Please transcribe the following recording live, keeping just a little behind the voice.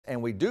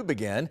and we do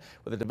begin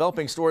with a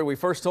developing story we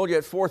first told you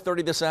at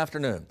 4:30 this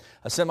afternoon.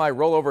 A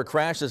semi-rollover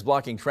crash is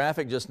blocking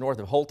traffic just north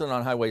of Holton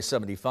on Highway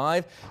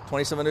 75.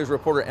 27 News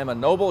reporter Emma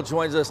Noble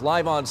joins us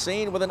live on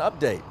scene with an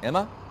update.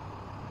 Emma?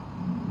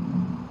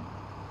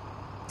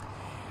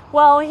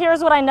 Well,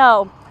 here's what I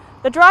know.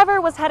 The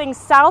driver was heading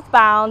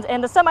southbound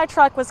and the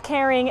semi-truck was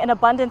carrying an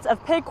abundance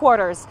of pig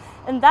quarters,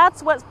 and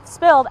that's what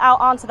spilled out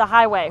onto the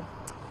highway.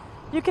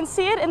 You can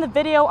see it in the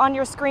video on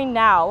your screen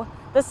now.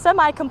 The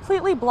semi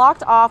completely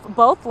blocked off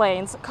both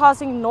lanes,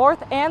 causing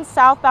north and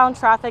southbound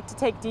traffic to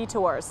take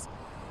detours.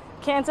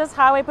 Kansas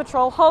Highway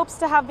Patrol hopes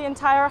to have the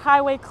entire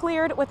highway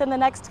cleared within the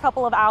next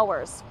couple of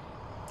hours.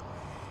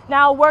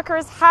 Now,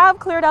 workers have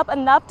cleared up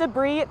enough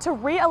debris to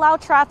re-allow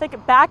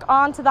traffic back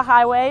onto the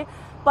highway,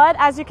 but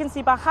as you can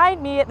see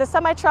behind me, the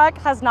semi-truck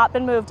has not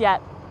been moved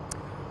yet.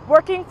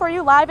 Working for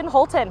you live in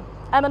Holton,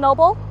 Emma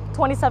Noble,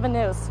 27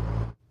 News.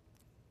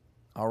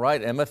 All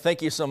right, Emma,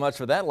 thank you so much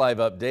for that live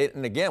update.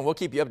 And again, we'll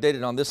keep you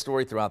updated on this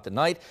story throughout the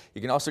night. You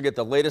can also get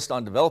the latest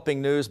on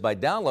developing news by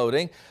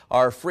downloading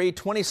our free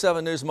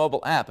 27 News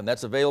mobile app, and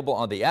that's available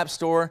on the App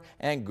Store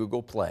and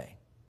Google Play.